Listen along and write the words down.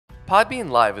Podbean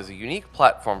Live is a unique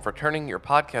platform for turning your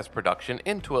podcast production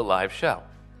into a live show.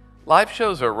 Live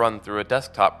shows are run through a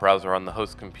desktop browser on the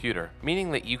host computer,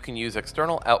 meaning that you can use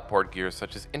external outboard gear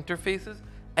such as interfaces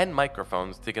and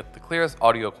microphones to get the clearest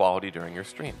audio quality during your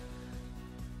stream.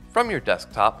 From your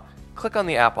desktop, click on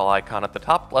the Apple icon at the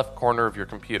top left corner of your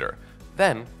computer,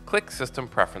 then click System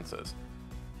Preferences.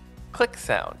 Click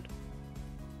Sound.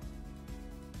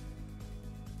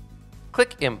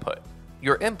 Click Input.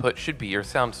 Your input should be your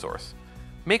sound source.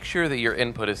 Make sure that your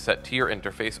input is set to your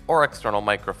interface or external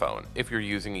microphone if you're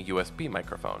using a USB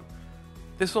microphone.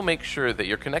 This will make sure that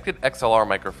your connected XLR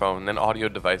microphone and audio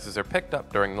devices are picked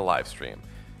up during the live stream.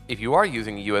 If you are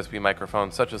using a USB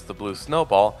microphone such as the Blue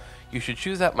Snowball, you should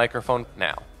choose that microphone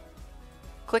now.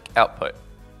 Click Output.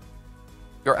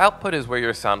 Your output is where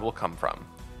your sound will come from.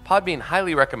 Podbean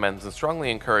highly recommends and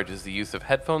strongly encourages the use of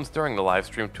headphones during the live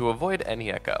stream to avoid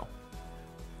any echo.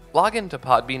 Log into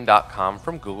podbean.com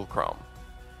from Google Chrome.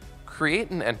 Create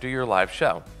and enter your live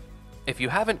show. If you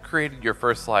haven't created your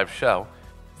first live show,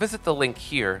 visit the link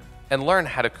here and learn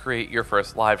how to create your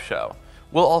first live show.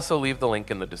 We'll also leave the link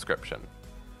in the description.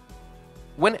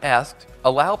 When asked,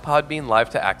 allow Podbean Live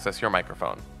to access your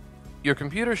microphone. Your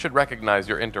computer should recognize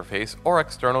your interface or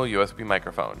external USB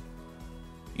microphone.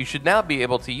 You should now be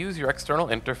able to use your external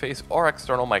interface or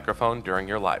external microphone during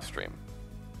your live stream.